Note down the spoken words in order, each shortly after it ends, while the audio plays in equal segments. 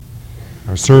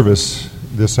Our service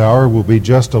this hour will be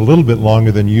just a little bit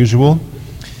longer than usual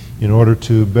in order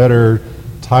to better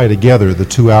tie together the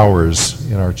 2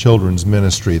 hours in our children's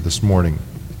ministry this morning.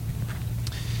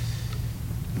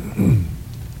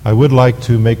 I would like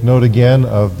to make note again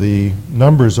of the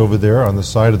numbers over there on the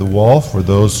side of the wall for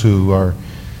those who are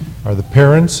the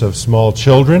parents of small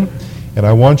children. And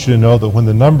I want you to know that when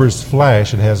the numbers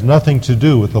flash, it has nothing to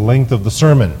do with the length of the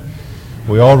sermon.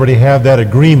 We already have that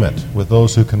agreement with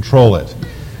those who control it.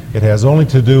 It has only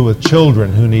to do with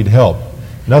children who need help,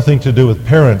 nothing to do with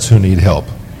parents who need help.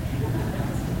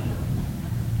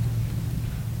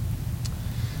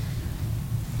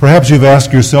 Perhaps you've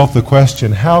asked yourself the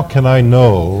question, how can I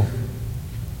know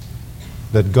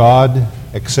that God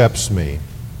accepts me?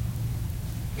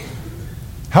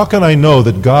 How can I know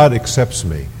that God accepts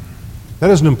me?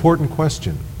 That is an important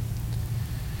question.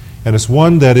 And it's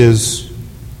one that is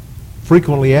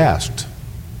frequently asked,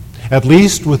 at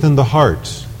least within the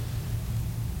heart.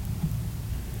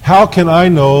 How can I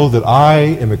know that I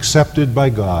am accepted by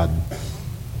God?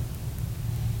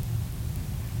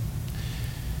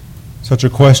 Such a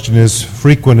question is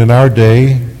frequent in our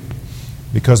day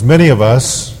because many of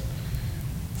us,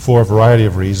 for a variety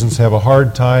of reasons, have a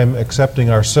hard time accepting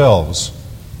ourselves.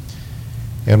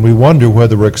 And we wonder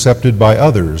whether we're accepted by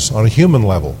others on a human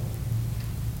level.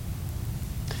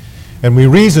 And we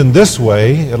reason this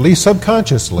way, at least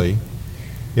subconsciously,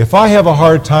 if I have a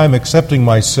hard time accepting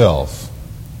myself,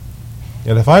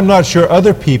 and if I'm not sure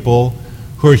other people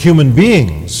who are human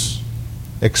beings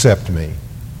accept me,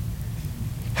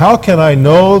 how can I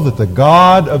know that the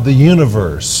God of the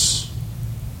universe,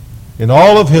 in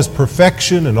all of His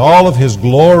perfection, in all of His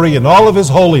glory, in all of His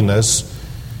holiness,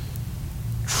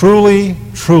 truly,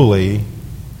 truly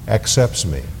accepts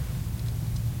me?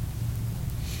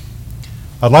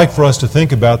 I'd like for us to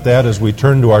think about that as we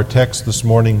turn to our text this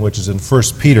morning, which is in 1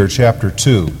 Peter chapter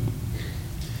 2.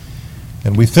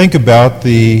 And we think about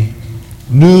the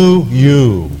new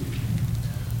you,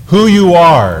 who you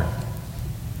are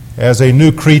as a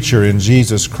new creature in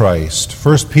Jesus Christ.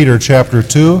 1 Peter chapter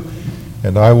 2,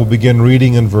 and I will begin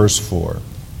reading in verse 4.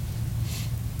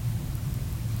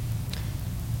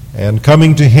 And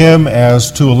coming to Him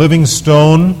as to a living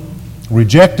stone,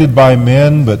 rejected by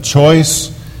men, but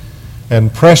choice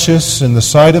and precious in the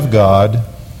sight of God,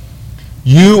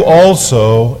 you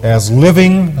also, as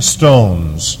living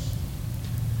stones,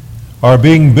 are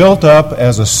being built up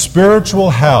as a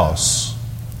spiritual house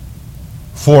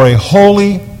for a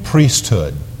holy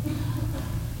priesthood,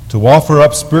 to offer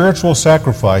up spiritual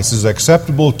sacrifices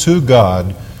acceptable to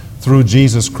God through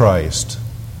Jesus Christ.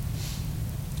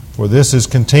 For this is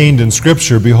contained in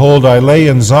Scripture, behold, I lay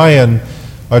in Zion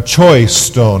a choice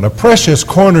stone, a precious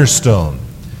cornerstone,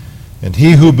 and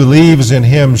he who believes in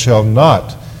Him shall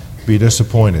not be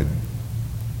disappointed.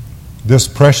 This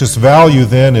precious value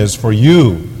then is for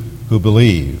you who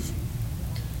believe.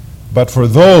 But for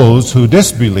those who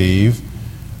disbelieve,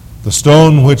 the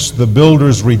stone which the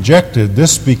builders rejected,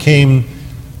 this became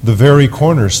the very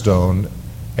cornerstone,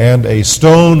 and a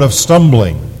stone of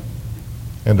stumbling,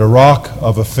 and a rock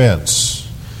of offense.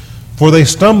 For they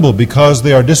stumble because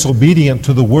they are disobedient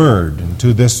to the word, and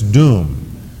to this doom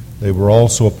they were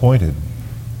also appointed.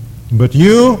 But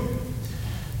you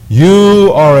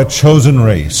are a chosen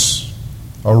race,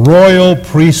 a royal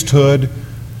priesthood,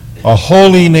 a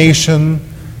holy nation,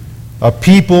 a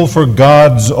people for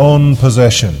God's own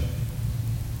possession,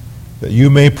 that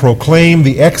you may proclaim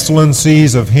the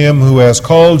excellencies of Him who has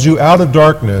called you out of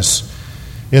darkness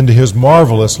into His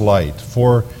marvelous light.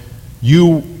 For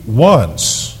you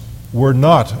once were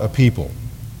not a people,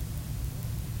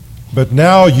 but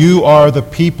now you are the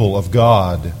people of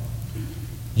God.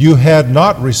 You had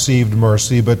not received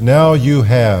mercy, but now you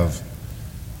have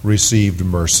received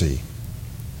mercy.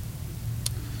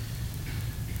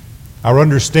 Our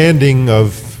understanding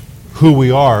of who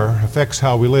we are affects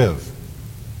how we live.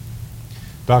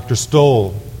 Dr.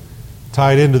 Stoll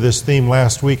tied into this theme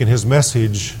last week in his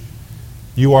message,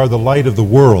 You Are the Light of the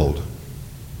World.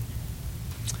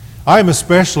 I'm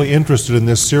especially interested in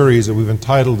this series that we've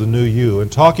entitled The New You,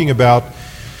 and talking about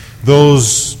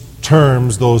those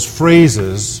terms, those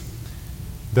phrases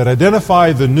that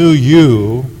identify the new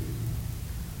you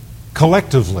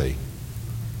collectively,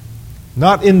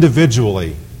 not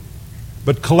individually,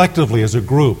 but collectively as a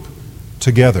group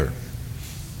together.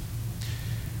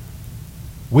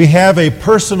 We have a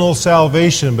personal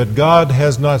salvation, but God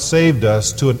has not saved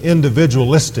us to an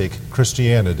individualistic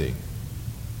Christianity.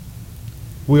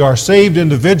 We are saved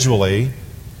individually,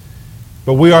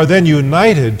 but we are then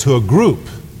united to a group.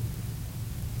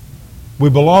 We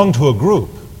belong to a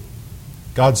group,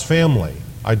 God's family,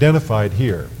 identified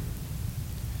here.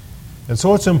 And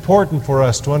so it's important for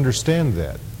us to understand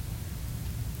that.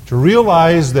 To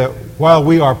realize that while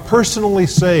we are personally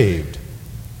saved,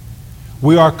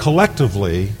 we are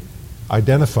collectively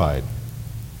identified.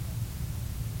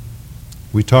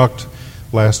 We talked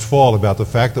last fall about the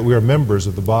fact that we are members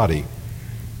of the body.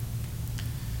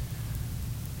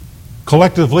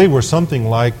 Collectively, we're something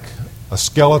like a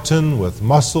skeleton with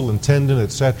muscle and tendon,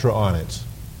 etc. on it.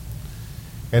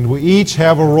 And we each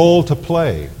have a role to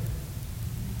play.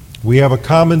 We have a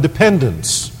common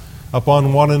dependence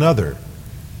upon one another.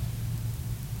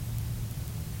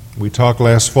 We talked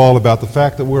last fall about the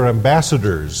fact that we're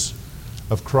ambassadors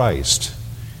of Christ.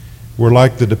 We're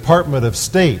like the Department of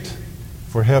State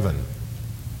for heaven.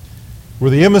 We're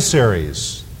the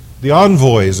emissaries, the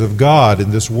envoys of God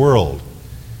in this world.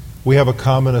 We have a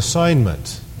common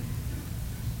assignment.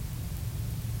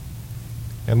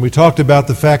 And we talked about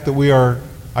the fact that we are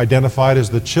identified as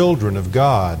the children of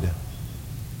God.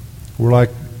 We're like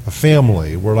a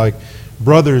family. We're like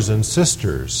brothers and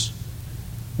sisters.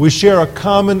 We share a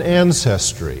common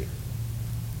ancestry.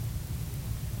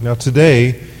 Now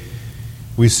today,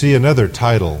 we see another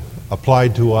title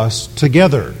applied to us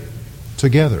together.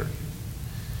 Together.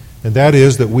 And that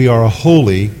is that we are a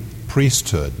holy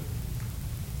priesthood.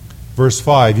 Verse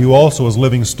 5, you also as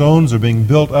living stones are being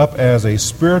built up as a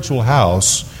spiritual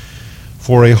house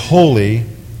for a holy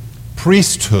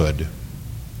priesthood.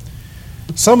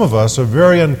 Some of us are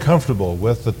very uncomfortable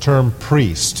with the term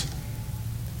priest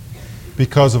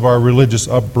because of our religious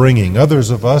upbringing. Others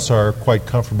of us are quite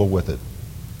comfortable with it.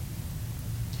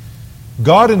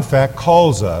 God, in fact,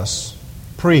 calls us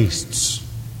priests,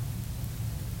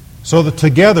 so that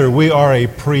together we are a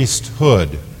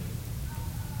priesthood.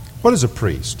 What is a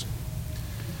priest?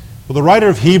 Well, the writer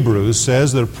of Hebrews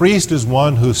says that a priest is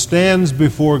one who stands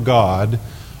before God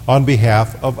on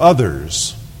behalf of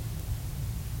others.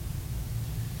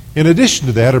 In addition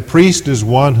to that, a priest is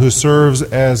one who serves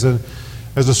as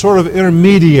a sort of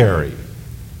intermediary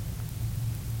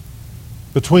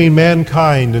between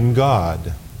mankind and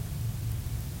God.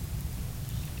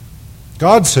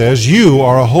 God says, you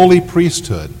are a holy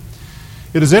priesthood.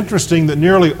 It is interesting that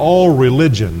nearly all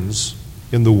religions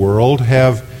in the world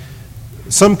have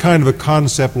some kind of a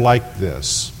concept like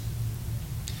this.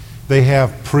 They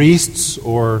have priests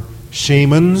or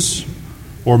shamans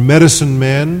or medicine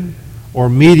men or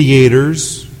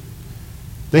mediators.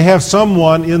 They have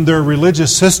someone in their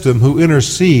religious system who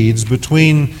intercedes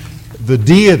between the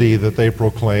deity that they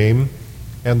proclaim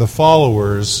and the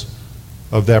followers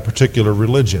of that particular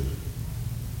religion.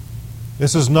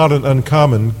 This is not an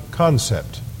uncommon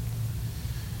concept.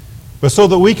 But so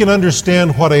that we can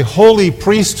understand what a holy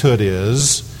priesthood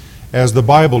is, as the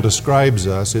Bible describes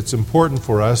us, it's important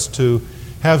for us to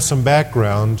have some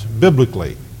background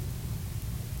biblically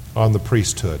on the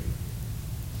priesthood.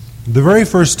 The very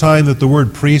first time that the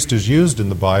word priest is used in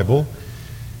the Bible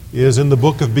is in the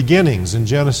book of Beginnings in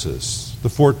Genesis, the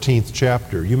 14th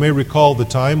chapter. You may recall the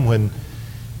time when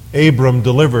Abram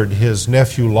delivered his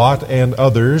nephew Lot and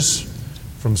others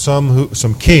from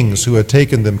some kings who had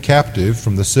taken them captive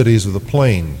from the cities of the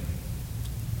plain.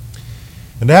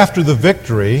 And after the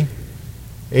victory,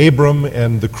 Abram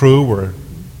and the crew were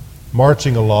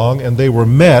marching along, and they were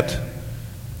met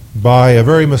by a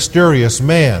very mysterious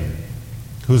man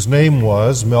whose name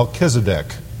was Melchizedek.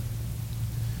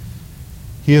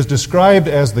 He is described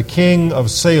as the king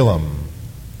of Salem,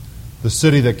 the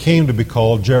city that came to be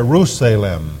called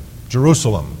Jerusalem.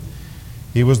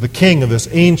 He was the king of this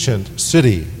ancient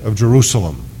city of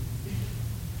Jerusalem.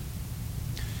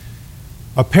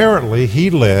 Apparently, he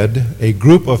led a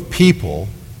group of people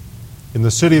in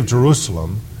the city of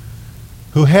Jerusalem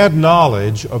who had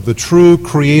knowledge of the true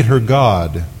Creator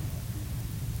God.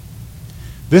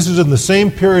 This is in the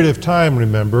same period of time,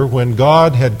 remember, when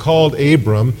God had called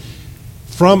Abram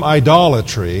from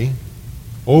idolatry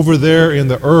over there in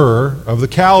the Ur of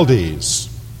the Chaldees.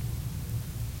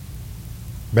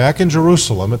 Back in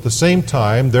Jerusalem, at the same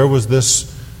time, there was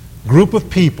this group of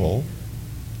people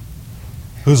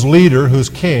whose leader, whose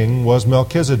king, was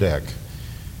Melchizedek,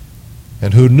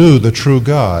 and who knew the true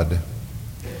God.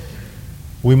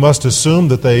 We must assume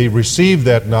that they received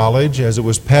that knowledge as it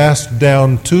was passed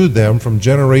down to them from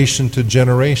generation to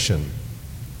generation,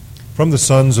 from the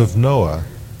sons of Noah.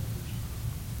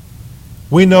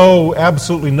 We know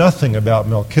absolutely nothing about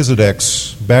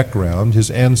Melchizedek's background. His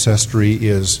ancestry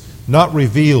is not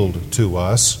revealed to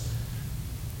us,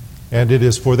 and it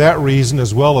is for that reason,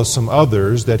 as well as some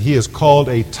others, that he is called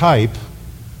a type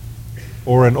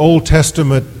or an Old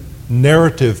Testament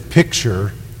narrative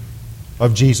picture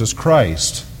of Jesus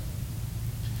Christ.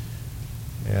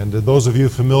 And those of you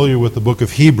familiar with the book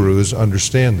of Hebrews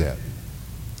understand that.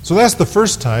 So that's the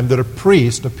first time that a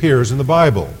priest appears in the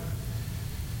Bible.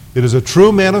 It is a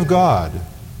true man of God.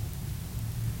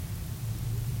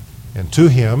 And to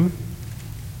him,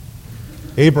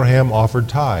 Abraham offered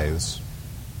tithes.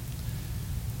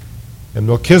 And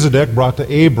Melchizedek brought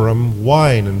to Abram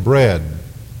wine and bread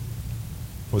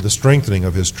for the strengthening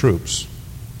of his troops.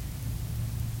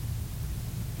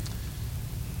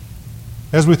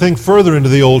 As we think further into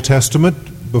the Old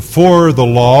Testament, before the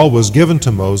law was given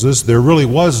to Moses, there really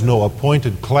was no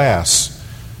appointed class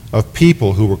of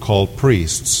people who were called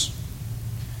priests.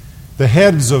 The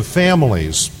heads of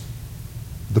families,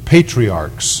 the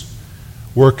patriarchs,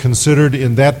 were considered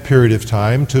in that period of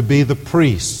time to be the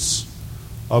priests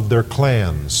of their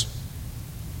clans,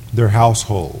 their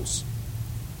households.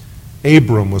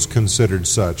 Abram was considered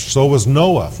such. So was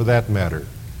Noah, for that matter,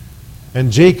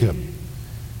 and Jacob.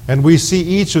 And we see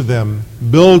each of them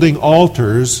building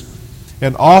altars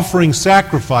and offering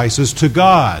sacrifices to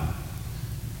God.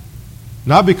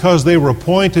 Not because they were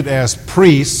appointed as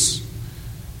priests,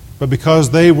 but because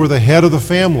they were the head of the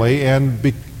family,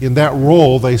 and in that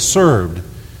role they served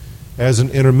as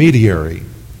an intermediary,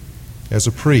 as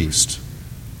a priest.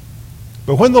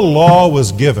 But when the law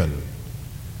was given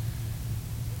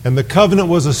and the covenant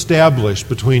was established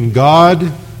between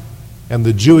God and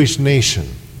the Jewish nation,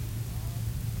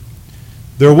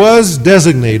 there was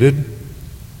designated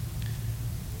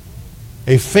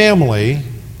a family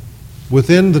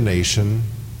within the nation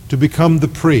to become the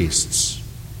priests.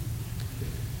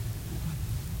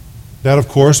 That, of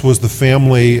course, was the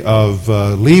family of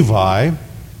Levi.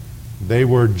 They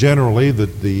were generally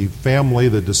the family,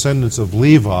 the descendants of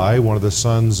Levi, one of the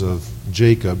sons of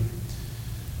Jacob,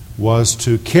 was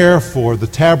to care for the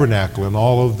tabernacle and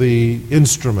all of the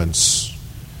instruments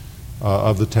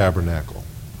of the tabernacle.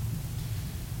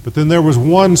 But then there was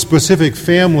one specific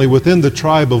family within the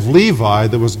tribe of Levi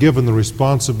that was given the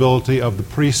responsibility of the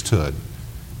priesthood.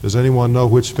 Does anyone know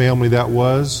which family that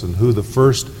was and who the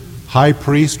first high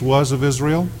priest was of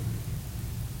Israel?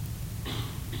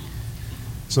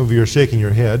 Some of you are shaking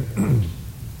your head.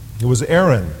 It was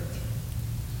Aaron.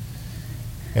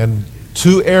 And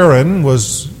to Aaron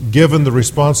was given the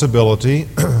responsibility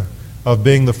of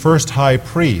being the first high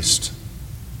priest.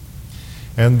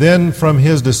 And then from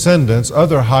his descendants,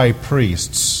 other high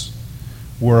priests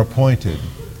were appointed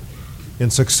in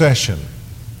succession.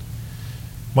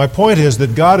 My point is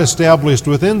that God established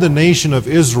within the nation of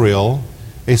Israel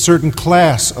a certain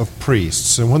class of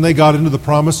priests. And when they got into the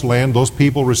promised land, those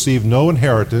people received no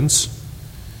inheritance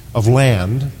of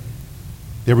land.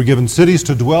 They were given cities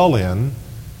to dwell in,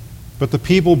 but the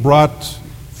people brought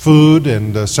food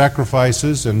and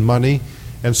sacrifices and money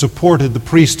and supported the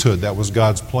priesthood. That was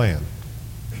God's plan.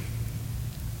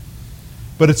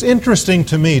 But it's interesting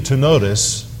to me to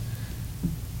notice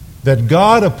that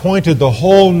God appointed the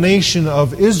whole nation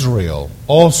of Israel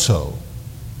also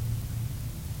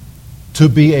to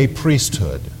be a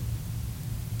priesthood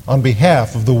on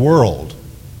behalf of the world.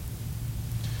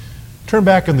 Turn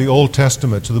back in the Old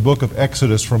Testament to the book of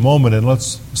Exodus for a moment, and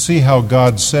let's see how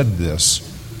God said this.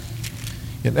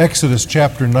 In Exodus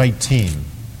chapter 19,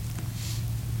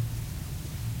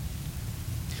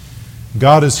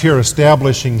 God is here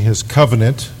establishing His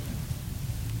covenant.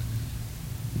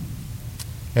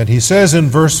 And He says in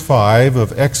verse 5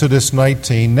 of Exodus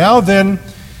 19, "Now then,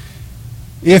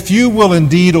 if you will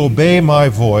indeed obey my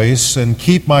voice and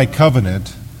keep my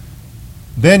covenant,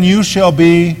 then you shall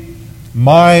be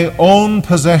my own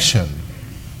possession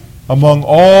among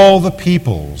all the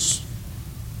peoples,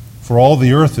 for all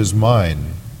the earth is mine.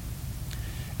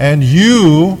 And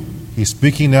you," He's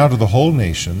speaking now to the whole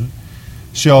nation,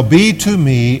 "shall be to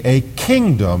me a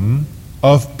kingdom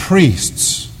of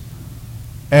priests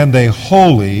and a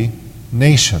holy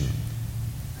nation."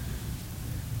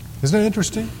 Isn't that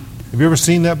interesting? Have you ever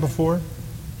seen that before?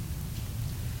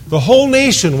 The whole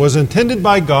nation was intended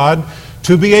by God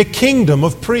to be a kingdom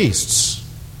of priests,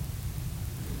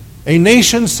 a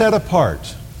nation set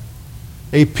apart,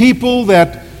 a people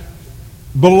that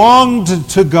belonged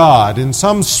to God in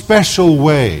some special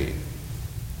way.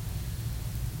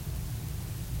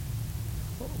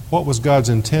 What was God's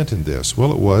intent in this?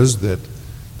 Well, it was that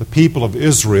the people of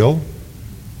Israel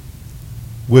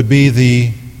would be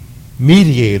the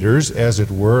mediators, as it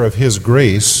were, of His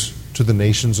grace to the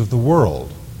nations of the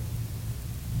world.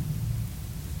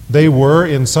 They were,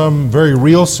 in some very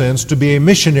real sense, to be a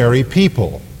missionary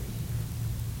people.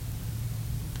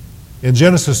 In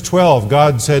Genesis 12,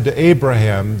 God said to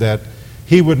Abraham that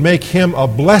He would make him a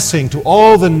blessing to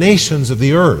all the nations of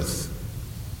the earth.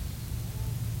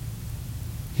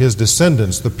 His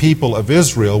descendants, the people of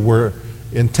Israel, were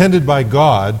intended by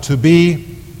God to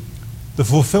be the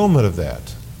fulfillment of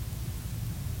that.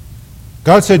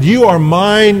 God said, "You are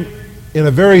mine in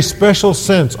a very special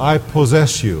sense. I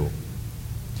possess you.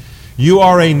 You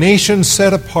are a nation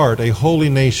set apart, a holy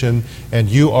nation, and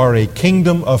you are a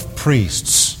kingdom of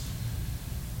priests."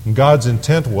 And God's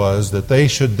intent was that they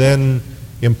should then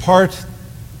impart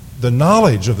the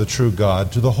knowledge of the true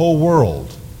God to the whole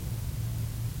world.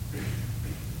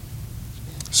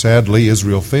 Sadly,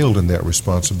 Israel failed in that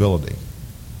responsibility.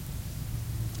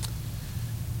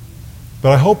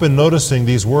 But I hope in noticing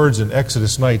these words in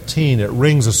Exodus 19, it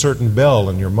rings a certain bell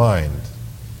in your mind,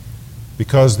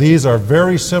 because these are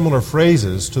very similar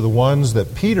phrases to the ones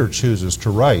that Peter chooses to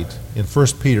write in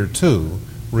 1 Peter 2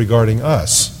 regarding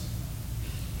us.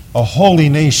 A holy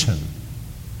nation,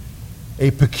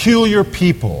 a peculiar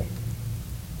people,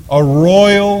 a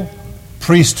royal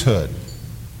priesthood.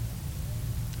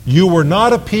 You were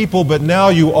not a people, but now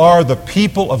you are the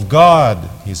people of God,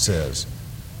 he says.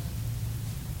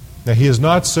 Now, he is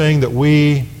not saying that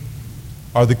we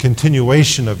are the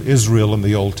continuation of Israel in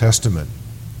the Old Testament.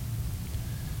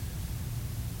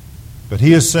 But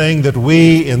he is saying that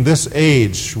we, in this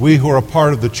age, we who are a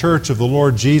part of the church of the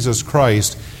Lord Jesus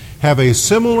Christ, have a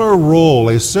similar role,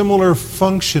 a similar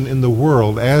function in the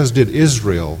world as did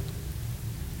Israel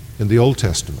in the Old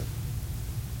Testament.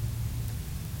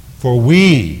 For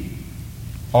we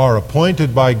are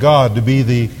appointed by God to be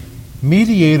the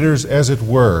mediators, as it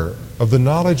were, of the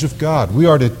knowledge of God. We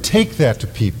are to take that to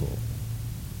people.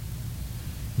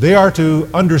 They are to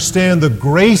understand the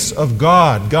grace of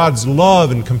God, God's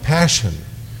love and compassion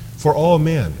for all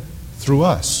men through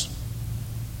us.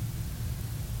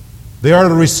 They are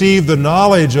to receive the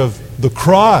knowledge of the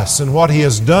cross and what he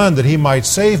has done that he might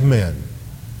save men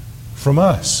from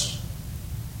us.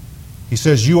 He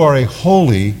says, "You are a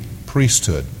holy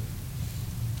priesthood."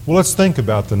 Well, let's think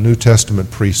about the New Testament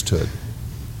priesthood.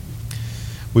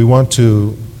 We want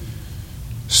to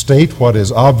state what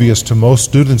is obvious to most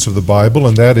students of the Bible,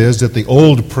 and that is that the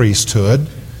old priesthood,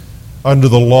 under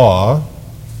the law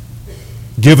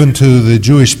given to the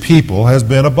Jewish people, has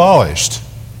been abolished.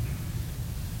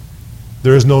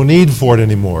 There is no need for it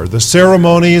anymore. The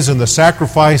ceremonies and the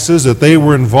sacrifices that they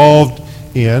were involved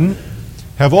in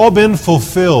have all been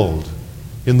fulfilled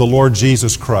in the Lord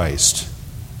Jesus Christ.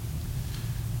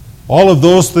 All of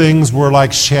those things were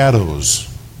like shadows,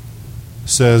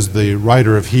 says the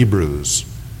writer of Hebrews.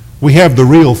 We have the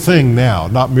real thing now,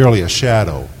 not merely a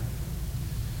shadow.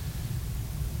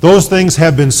 Those things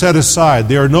have been set aside.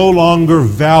 They are no longer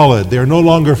valid. They are no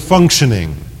longer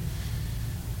functioning,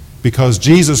 because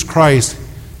Jesus Christ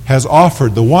has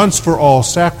offered the once-for-all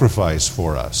sacrifice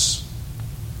for us.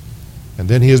 And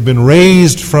then he has been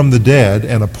raised from the dead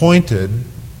and appointed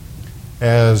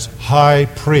as high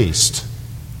priest.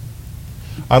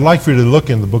 I'd like for you to look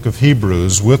in the book of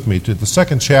Hebrews with me to the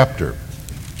 2nd chapter.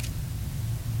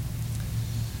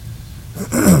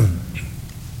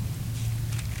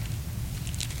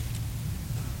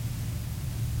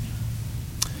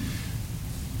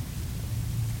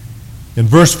 In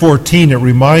verse 14, it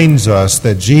reminds us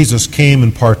that Jesus came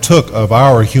and partook of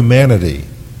our humanity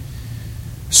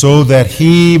so that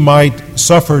he might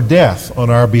suffer death on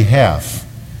our behalf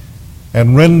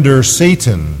and render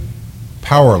Satan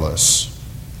powerless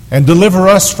and deliver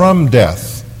us from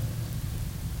death.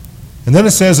 And then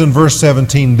it says in verse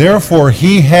 17, "Therefore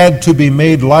he had to be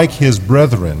made like his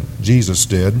brethren," Jesus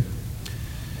did,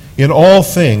 "in all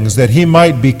things, that he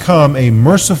might become a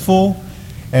merciful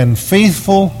and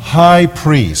faithful high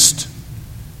priest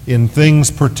in things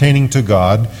pertaining to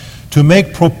God, to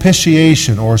make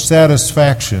propitiation or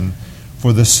satisfaction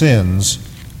for the sins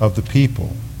of the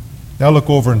people." Now look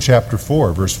over in chapter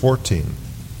 4, verse 14.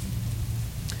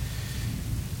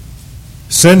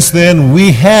 "Since then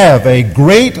we have a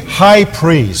great high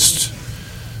priest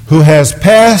who has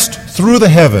passed through the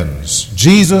heavens,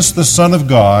 Jesus the Son of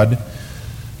God,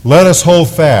 let us hold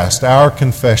fast our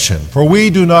confession. For we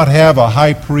do not have a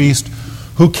high priest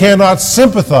who cannot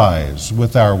sympathize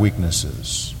with our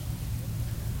weaknesses,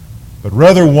 but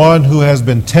rather one who has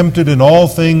been tempted in all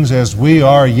things as we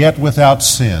are, yet without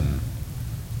sin.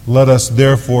 Let us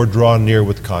therefore draw near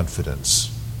with confidence."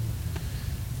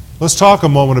 Let's talk a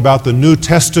moment about the New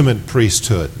Testament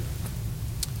priesthood.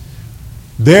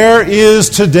 There is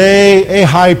today a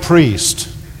high priest,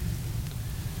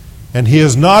 and he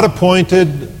is not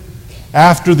appointed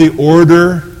after the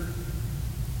order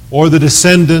or the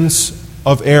descendants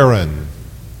of Aaron.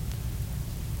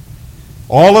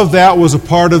 All of that was a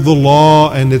part of the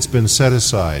law, and it's been set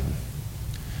aside.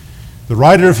 The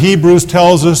writer of Hebrews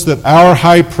tells us that our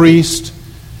high priest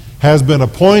has been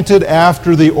appointed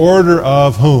after the order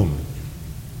of whom?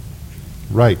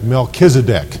 Right,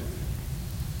 Melchizedek.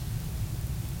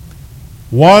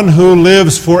 one who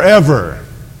lives forever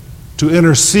to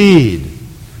intercede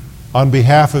on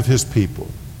behalf of his people.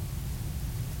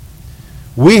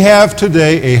 We have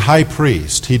today a high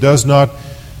priest. He does not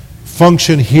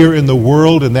function here in the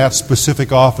world in that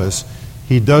specific office.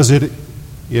 He does it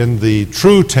in the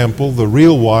true temple, the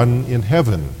real one in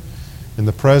heaven, in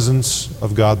the presence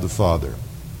of God the Father.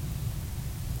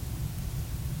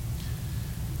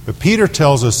 But Peter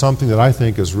tells us something that I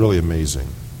think is really amazing.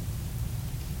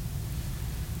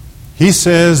 He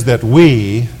says that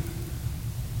we,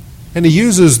 and he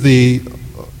uses the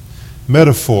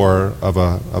metaphor of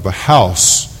a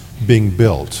house being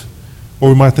built, or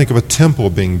we might think of a temple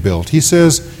being built. He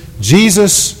says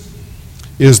Jesus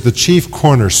is the chief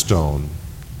cornerstone.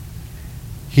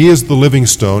 He is the living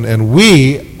stone, and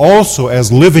we also,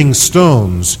 as living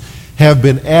stones, have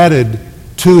been added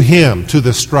to him, to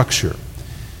the structure.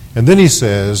 And then he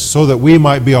says, so that we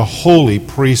might be a holy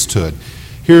priesthood.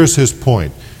 Here's his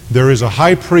point. There is a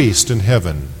high priest in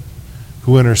heaven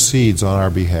who intercedes on our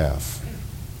behalf,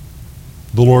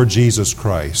 the Lord Jesus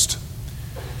Christ.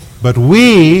 But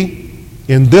we,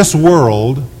 in this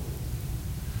world,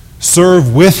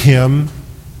 serve with him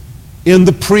in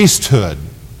the priesthood.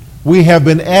 We have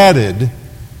been added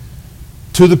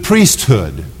to the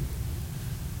priesthood.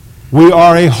 We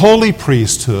are a holy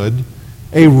priesthood,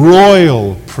 a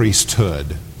royal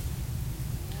priesthood.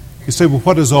 You say, well,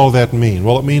 what does all that mean?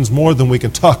 Well, it means more than we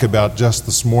can talk about just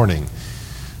this morning.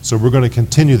 So we're going to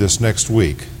continue this next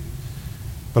week.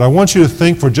 But I want you to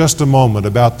think for just a moment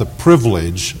about the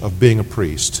privilege of being a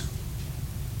priest.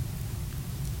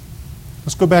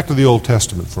 Let's go back to the Old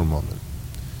Testament for a moment.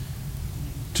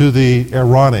 To the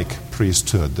Aaronic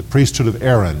priesthood, the priesthood of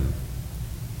Aaron.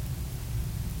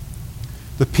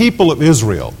 The people of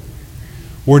Israel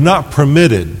were not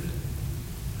permitted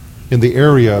in the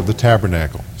area of the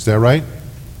tabernacle. Is that right?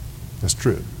 That's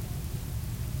true.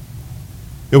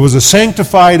 It was a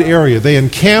sanctified area. They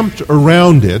encamped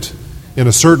around it in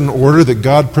a certain order that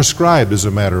God prescribed, as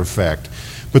a matter of fact.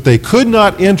 But they could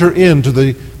not enter into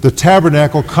the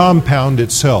tabernacle compound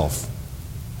itself.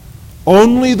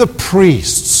 Only the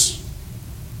priests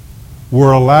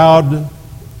were allowed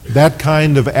that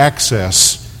kind of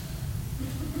access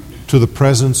to the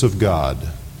presence of God.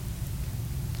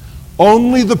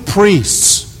 Only the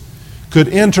priests could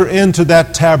enter into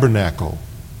that tabernacle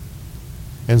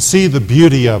and see the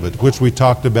beauty of it, which we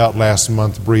talked about last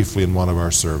month briefly in one of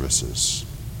our services.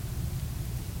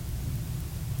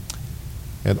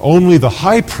 And only the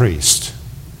high priest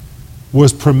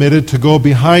was permitted to go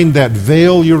behind that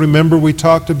veil you remember we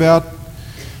talked about.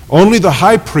 Only the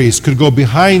high priest could go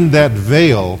behind that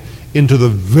veil into the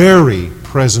very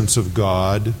presence of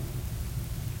God,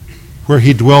 where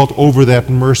he dwelt over that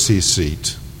mercy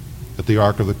seat at the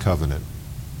Ark of the Covenant.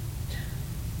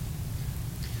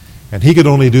 And he could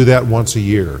only do that once a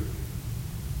year.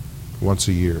 Once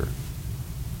a year.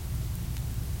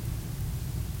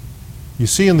 You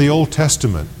see, in the Old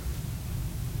Testament,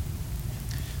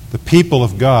 the people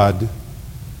of God,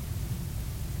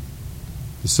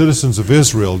 the citizens of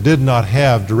Israel, did not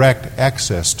have direct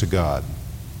access to God.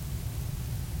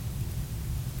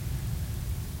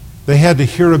 They had to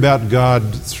hear about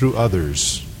God through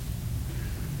others.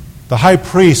 The high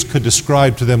priest could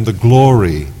describe to them the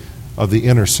glory of the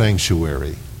inner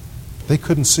sanctuary. They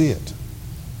couldn't see it.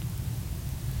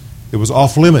 It was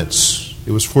off limits.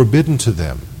 It was forbidden to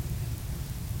them.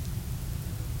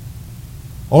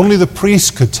 Only the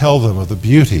priest could tell them of the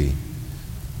beauty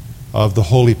of the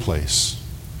holy place.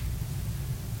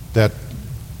 That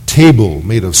table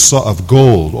made of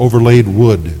gold, overlaid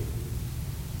wood,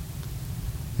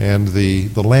 and the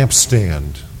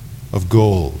lampstand of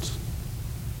gold,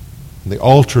 and the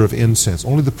altar of incense.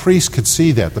 Only the priest could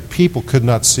see that. The people could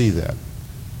not see that.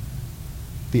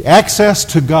 The access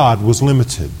to God was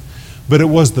limited, but it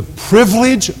was the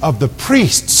privilege of the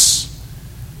priests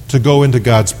to go into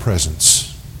God's presence.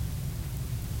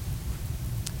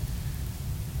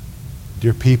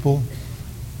 Dear people,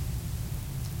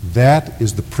 that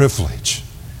is the privilege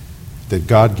that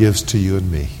God gives to you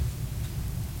and me.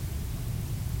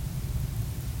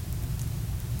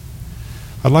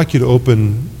 I'd like you to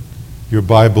open your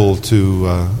Bible to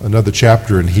another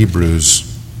chapter in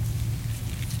Hebrews,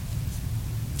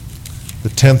 the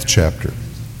 10th chapter.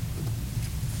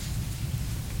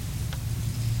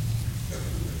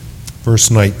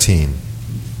 Verse 19.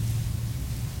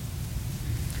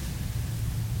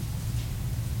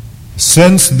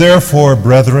 Since, therefore,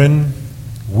 brethren,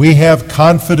 we have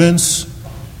confidence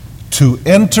to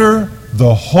enter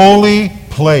the holy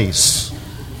place.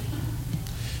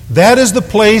 That is the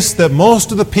place that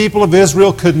most of the people of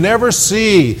Israel could never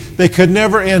see. They could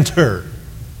never enter.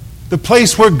 the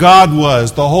place where God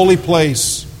was, the holy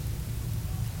place.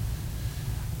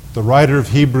 The writer of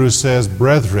Hebrews says,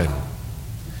 "Brethren,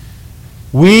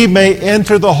 we may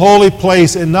enter the holy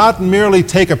place and not merely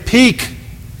take a peek,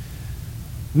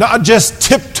 not just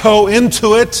tiptoe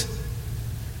into it,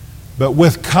 but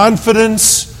with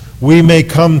confidence we may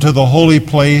come to the holy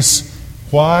place."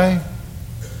 Why?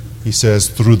 He says,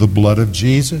 through the blood of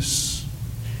Jesus.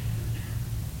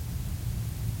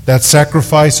 That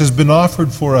sacrifice has been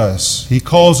offered for us. He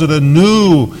calls it a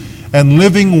new and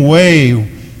living way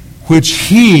which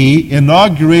He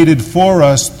inaugurated for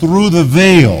us through the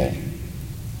veil.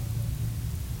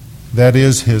 That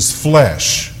is His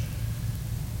flesh.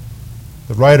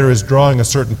 The writer is drawing a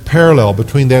certain parallel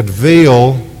between that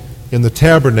veil in the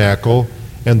tabernacle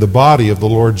and the body of the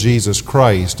Lord Jesus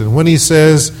Christ. And when he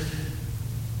says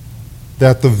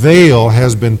that the veil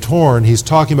has been torn, he's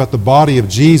talking about the body of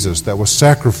Jesus that was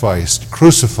sacrificed,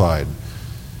 crucified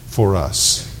for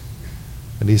us.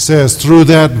 And he says, through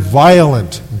that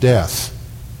violent death,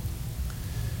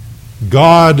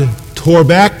 God tore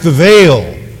back the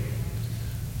veil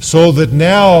so that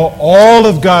now all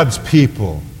of God's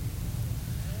people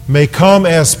may come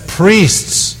as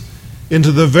priests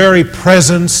into the very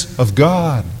presence of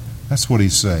God. That's what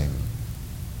he's saying.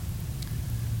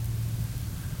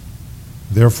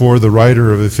 Therefore, the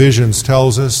writer of Ephesians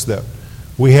tells us that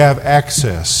we have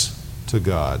access to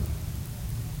God.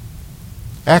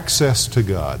 Access to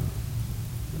God.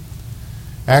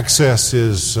 Access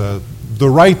is the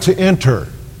right to enter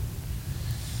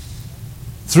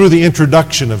through the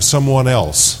introduction of someone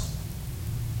else.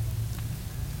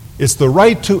 It's the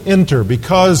right to enter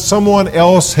because someone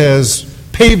else has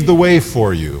paved the way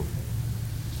for you.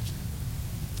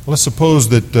 Let's suppose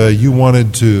that you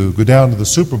wanted to go down to the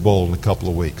Super Bowl in a couple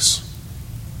of weeks.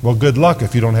 Well, good luck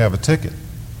if you don't have a ticket.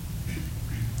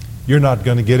 You're not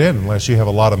going to get in unless you have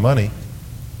a lot of money.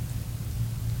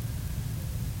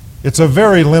 It's a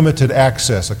very limited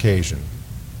access occasion.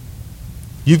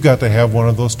 You've got to have one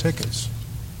of those tickets.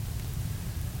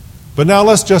 But now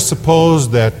let's just suppose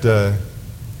that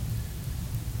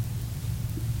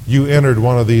you entered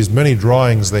one of these many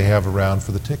drawings they have around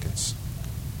for the tickets.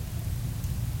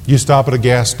 You stop at a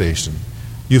gas station.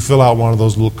 You fill out one of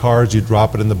those little cards, you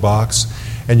drop it in the box,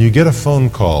 and you get a phone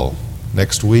call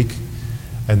next week,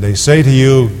 and they say to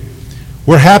you,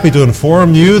 "We're happy to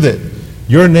inform you that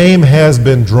your name has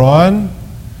been drawn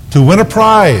to win a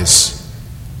prize.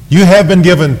 You have been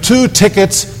given 2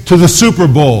 tickets to the Super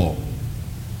Bowl."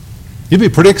 You'd be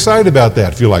pretty excited about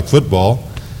that if you like football.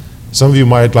 Some of you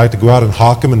might like to go out and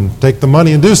hawk them and take the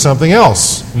money and do something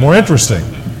else more interesting.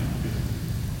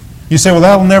 You say, "Well,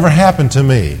 that'll never happen to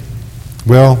me."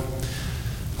 Well,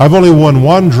 I've only won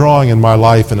one drawing in my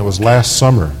life, and it was last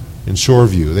summer in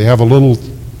Shoreview. They have a little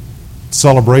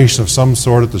celebration of some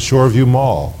sort at the Shoreview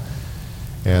Mall.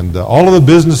 And all of the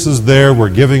businesses there were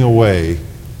giving away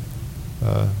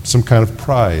some kind of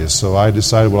prize. So I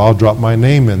decided, well, I'll drop my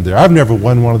name in there. I've never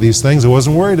won one of these things. I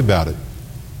wasn't worried about it.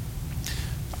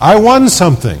 I won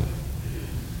something.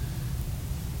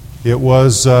 It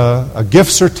was a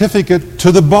gift certificate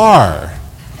to the bar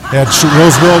at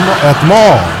Roseville at the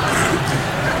mall.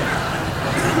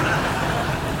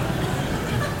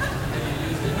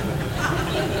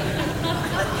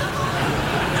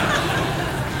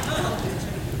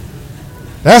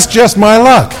 That's just my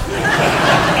luck.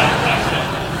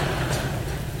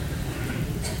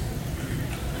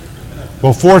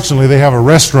 Well, fortunately, they have a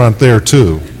restaurant there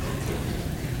too.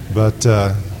 But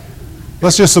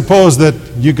let's just suppose that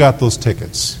you got those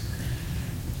tickets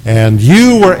and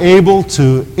you were able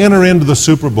to enter into the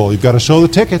Super Bowl. You've got to show the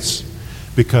tickets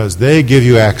because they give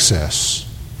you access.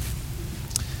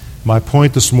 My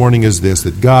point this morning is this,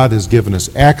 that God has given us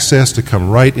access to come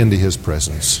right into His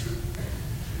presence.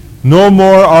 No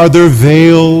more are there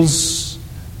veils.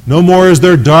 No more is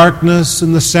there darkness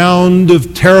and the sound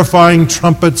of terrifying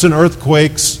trumpets and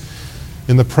earthquakes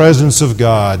in the presence of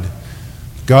God.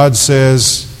 God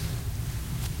says,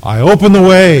 "I open the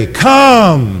way,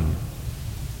 come."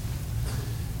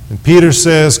 And Peter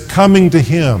says, coming to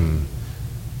Him,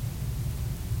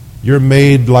 you're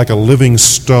made like a living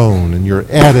stone, and you're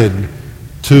added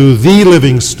to the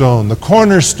living stone, the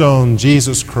cornerstone,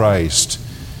 Jesus Christ,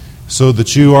 so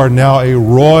that you are now a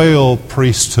royal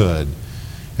priesthood,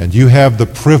 and you have the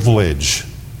privilege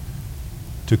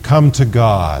to come to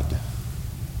God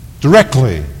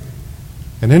directly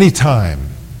and any time.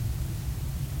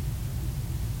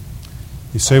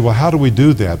 You say, well, how do we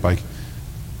do that?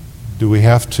 Do we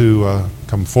have to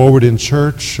come forward in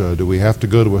church? Do we have to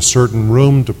go to a certain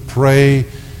room to pray?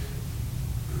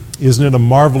 Isn't it a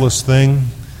marvelous thing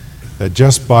that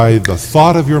just by the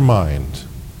thought of your mind,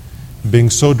 being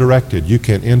so directed, you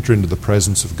can enter into the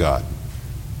presence of God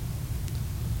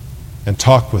and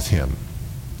talk with Him.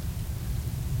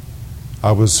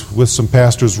 I was with some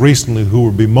pastors recently who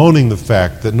were bemoaning the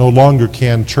fact that no longer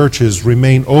can churches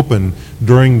remain open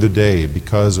during the day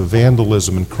because of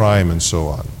vandalism and crime and so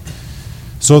on,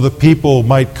 so that people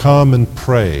might come and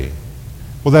pray.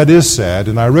 Well, that is sad,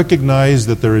 and I recognize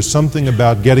that there is something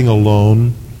about getting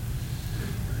alone,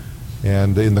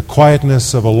 and in the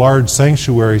quietness of a large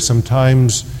sanctuary,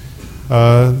 sometimes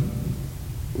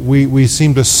we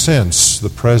seem to sense the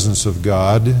presence of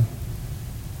God.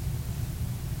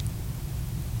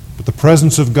 But the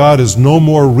presence of God is no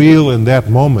more real in that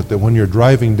moment than when you're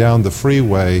driving down the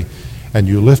freeway and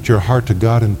you lift your heart to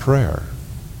God in prayer.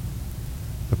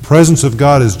 The presence of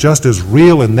God is just as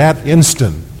real in that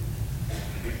instant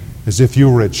as if you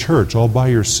were at church all by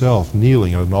yourself,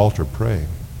 kneeling at an altar praying.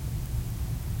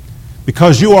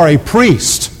 Because you are a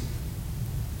priest.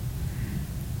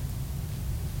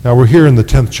 Now we're here in the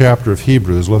 10th chapter of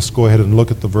Hebrews. Let's go ahead and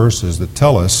look at the verses that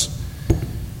tell us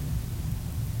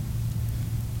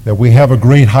that we have a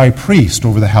great high priest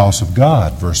over the house of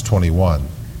God, verse 21.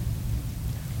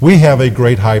 We have a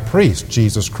great high priest,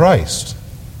 Jesus Christ,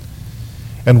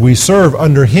 and we serve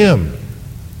under Him.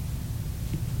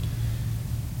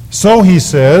 So he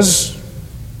says,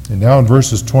 and now in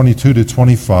verses 22 to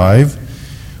 25,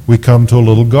 we come to a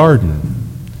little garden.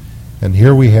 And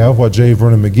here we have what J.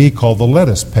 Vernon McGee called the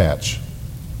lettuce patch.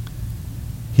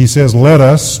 He says, let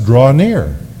us draw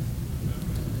near.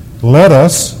 Let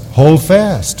us hold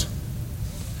fast.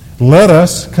 Let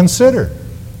us consider.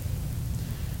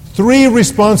 3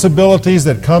 responsibilities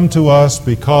that come to us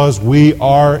because we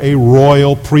are a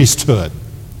royal priesthood,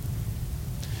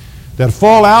 that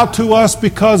fall out to us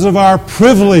because of our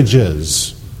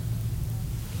privileges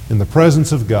in the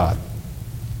presence of God.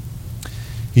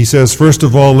 He says, first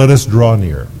of all, let us draw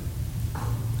near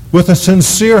with a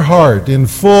sincere heart, in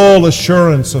full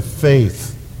assurance of faith.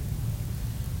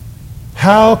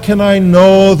 How can I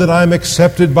know that I'm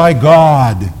accepted by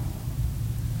God?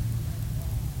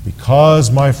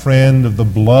 Because, my friend, of the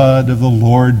blood of the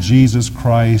Lord Jesus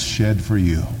Christ shed for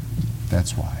you.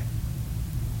 That's why.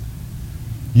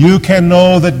 You can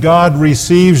know that God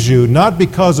receives you, not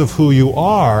because of who you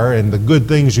are and the good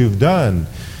things you've done,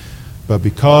 but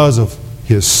because of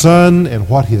His Son and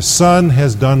what His Son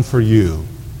has done for you.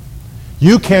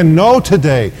 You can know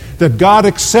today that God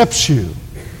accepts you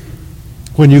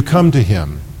when you come to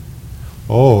Him.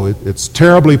 Oh, it's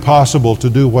terribly possible to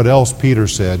do what else Peter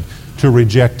said, to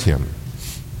reject Him.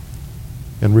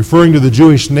 And referring to the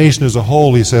Jewish nation as a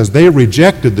whole, he says, they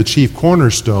rejected the chief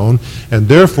cornerstone, and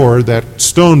therefore that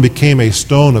stone became a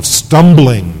stone of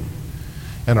stumbling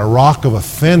and a rock of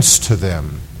offense to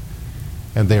them.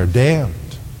 And they are damned.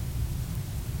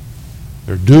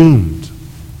 They're doomed.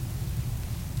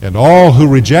 And all who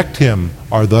reject Him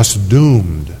are thus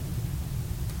doomed.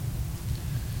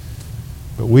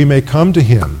 But we may come to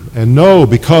Him and know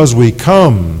because we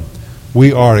come,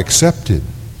 we are accepted.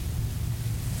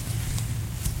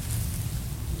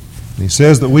 And he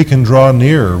says that we can draw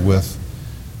near with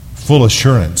full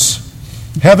assurance,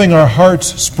 having our hearts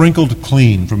sprinkled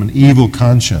clean from an evil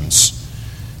conscience,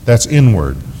 that's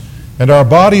inward, and our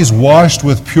bodies washed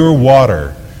with pure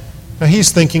water. Now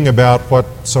he's thinking about what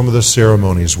some of the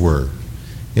ceremonies were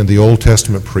in the Old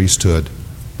Testament priesthood.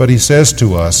 But he says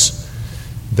to us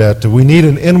that we need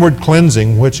an inward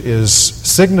cleansing which is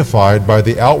signified by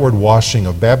the outward washing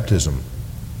of baptism.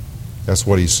 That's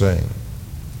what he's saying.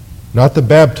 Not that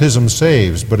baptism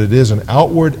saves, but it is an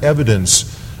outward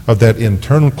evidence of that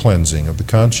internal cleansing of the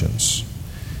conscience.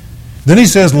 Then he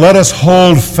says, let us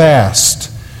hold fast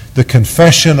the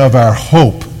confession of our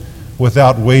hope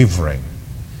without wavering.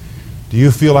 Do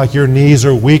you feel like your knees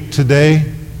are weak today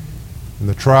in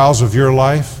the trials of your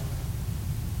life?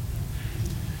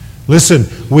 Listen,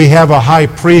 we have a high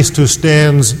priest who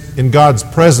stands in God's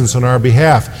presence on our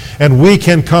behalf, and we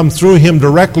can come through Him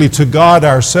directly to God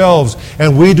ourselves,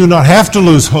 and we do not have to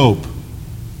lose hope.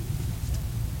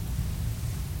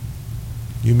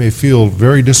 You may feel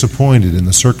very disappointed in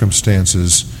the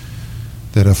circumstances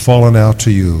that have fallen out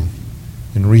to you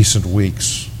in recent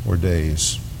weeks or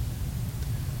days.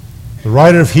 The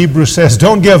writer of Hebrews says,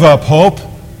 don't give up hope.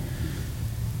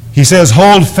 He says,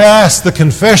 hold fast the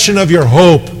confession of your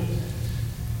hope.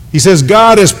 He says,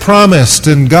 God has promised,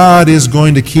 and God is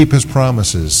going to keep His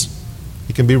promises.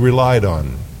 He can be relied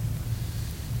on.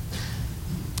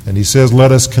 And he says,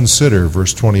 let us consider,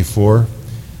 verse 24,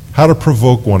 how to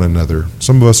provoke one another.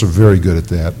 Some of us are very good at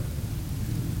that.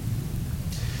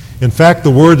 In fact,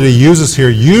 the word that he uses here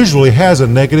usually has a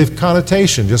negative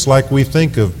connotation, just like we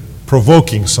think of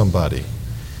provoking somebody.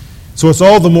 So it's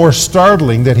all the more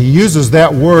startling that he uses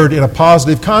that word in a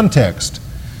positive context.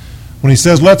 When he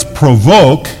says, let's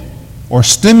provoke or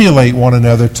stimulate one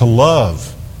another to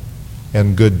love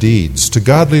and good deeds, to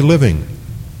godly living.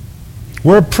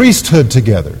 We're a priesthood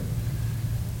together.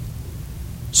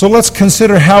 So let's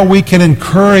consider how we can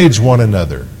encourage one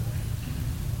another.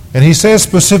 And he says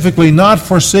specifically, not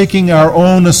forsaking our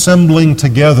own assembling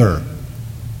together.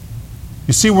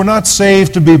 You see, we're not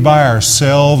saved to be by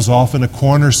ourselves off in a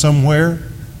corner somewhere.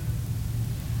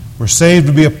 We're saved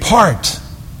to be a part,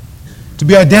 to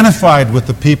be identified with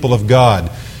the people of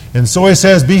God. And so he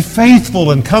says, be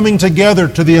faithful in coming together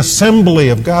to the assembly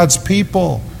of God's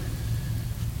people,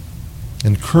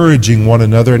 encouraging one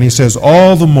another. And he says,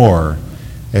 all the more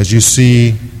as you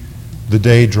see the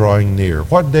day drawing near.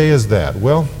 What day is that?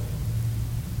 Well,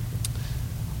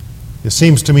 it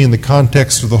seems to me in the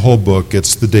context of the whole book,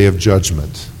 it's the day of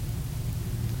judgment.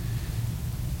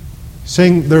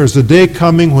 Saying there is a day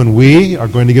coming when we are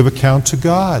going to give account to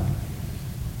God.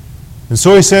 And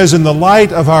so he says, in the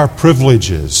light of our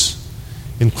privileges,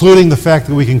 including the fact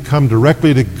that we can come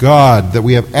directly to God, that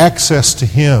we have access to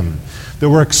Him, that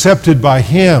we're accepted by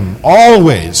Him,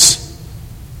 always.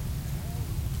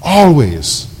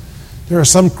 There are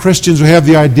some Christians who have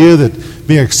the idea that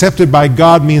being accepted by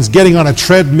God means getting on a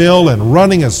treadmill and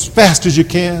running as fast as you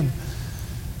can.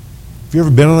 Have you ever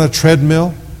been on a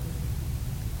treadmill?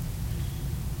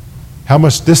 How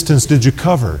much distance did you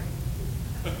cover?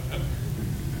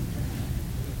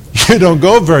 You don't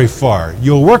go very far.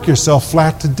 You'll work yourself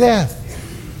flat to death.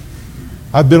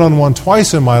 I've been on one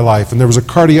twice in my life, and there was a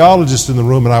cardiologist in the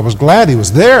room, and I was glad he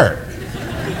was there.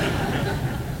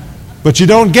 But you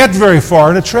don't get very far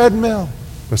in a treadmill.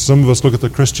 But some of us look at the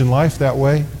Christian life that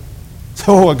way.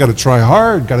 Oh, I've got to try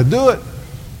hard, got to do it.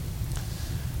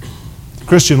 The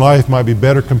Christian life might be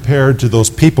better compared to those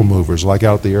people movers like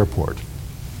out at the airport.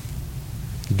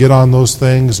 You get on those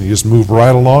things and you just move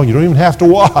right along. You don't even have to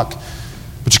walk.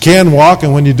 But you can walk,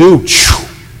 and when you do,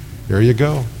 there you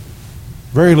go.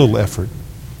 Very little effort.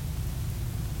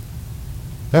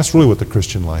 That's really what the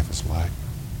Christian life is like.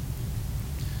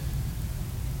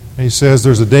 And he says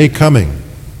there's a day coming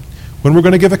when we're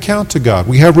going to give account to God.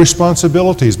 We have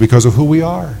responsibilities because of who we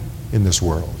are in this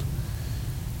world.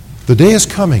 The day is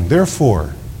coming,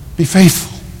 therefore, be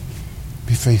faithful.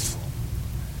 Be faithful.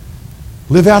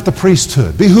 Live out the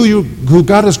priesthood. Be who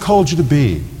God has called you to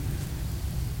be.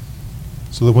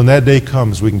 So that when that day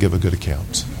comes, we can give a good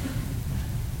account.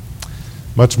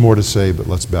 Much more to say, but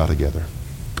let's bow together.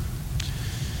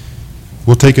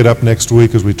 We'll take it up next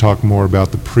week as we talk more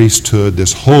about the priesthood,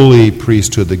 this holy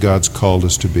priesthood that God's called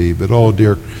us to be. But oh,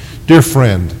 dear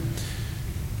friend,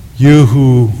 you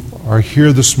who are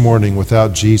here this morning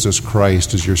without Jesus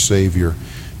Christ as your Savior,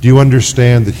 do you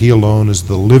understand that He alone is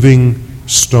the living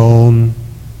stone?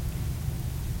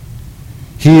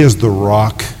 He is the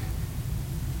rock.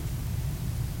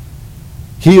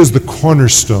 He is the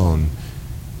cornerstone.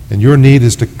 And your need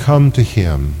is to come to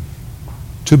Him,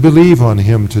 to believe on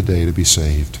Him today to be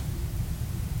saved.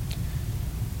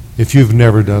 If you've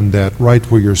never done that, right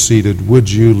where you're seated,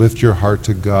 would you lift your heart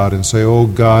to God and say, oh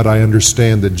God, I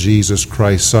understand that Jesus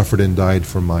Christ suffered and died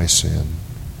for my sin,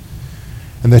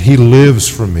 and that He lives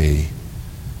for me.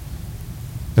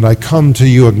 And I come to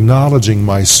you acknowledging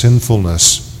my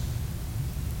sinfulness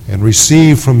and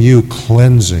receive from you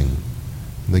cleansing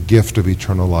and the gift of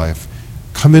eternal life.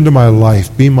 Come into my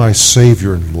life, be my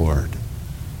Savior and Lord.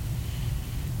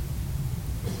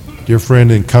 Dear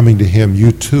friend, in coming to Him,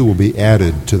 you too will be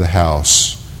added to the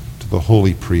house, to the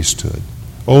holy priesthood.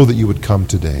 Oh, that you would come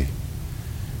today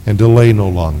and delay no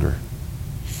longer.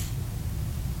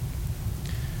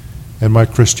 And my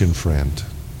Christian friend,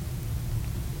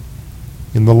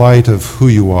 in the light of who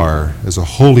you are as a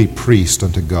holy priest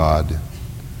unto God,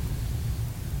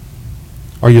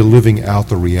 are you living out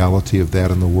the reality of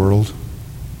that in the world?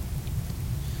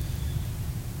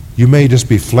 You may just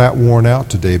be flat worn out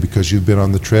today because you've been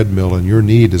on the treadmill, and your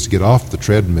need is to get off the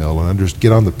treadmill and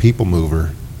get on the people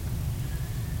mover,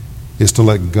 is to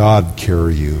let God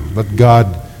carry you. Let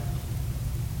God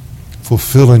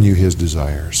fulfill in you His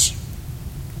desires.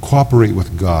 Cooperate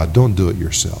with God. Don't do it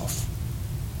yourself.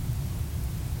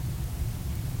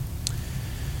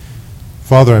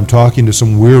 Father, I'm talking to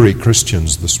some weary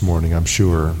Christians this morning, I'm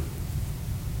sure,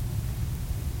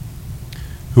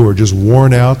 who are just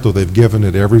worn out, though they've given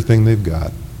it everything they've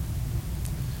got,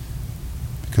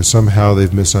 because somehow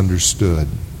they've misunderstood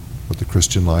what the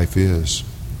Christian life is.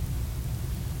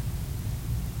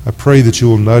 I pray that you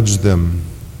will nudge them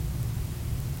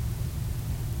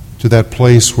to that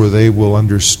place where they will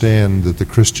understand that the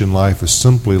Christian life is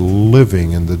simply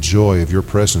living in the joy of your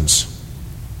presence.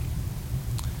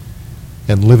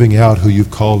 and living out who you've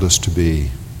called us to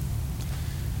be.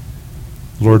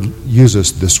 Lord, use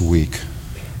us this week.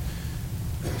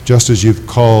 Just as you've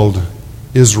called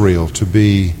Israel to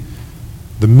be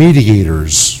the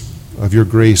mediators of your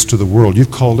grace to the world,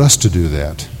 you've called us to do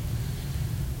that.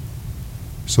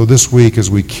 So this week,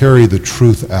 as we carry the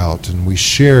truth out and we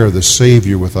share the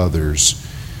Savior with others,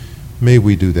 may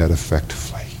we do that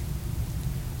effectively,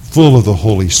 full of the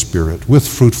Holy Spirit, with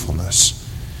fruitfulness.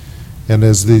 And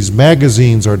as these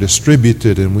magazines are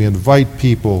distributed and we invite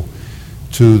people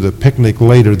to the picnic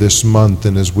later this month,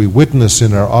 and as we witness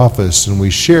in our office and we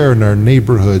share in our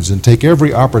neighborhoods and take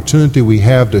every opportunity we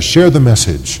have to share the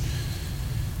message,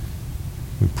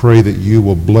 we pray that you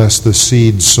will bless the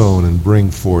seed sown and bring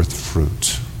forth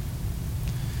fruit,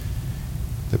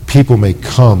 that people may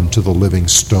come to the living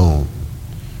stone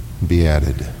and be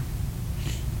added.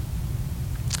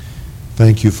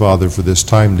 Thank you, Father, for this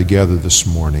time together this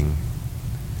morning,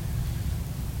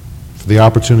 for the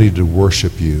opportunity to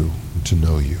worship you and to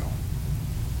know you.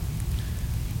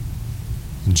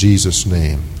 In Jesus'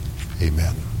 name,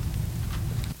 amen.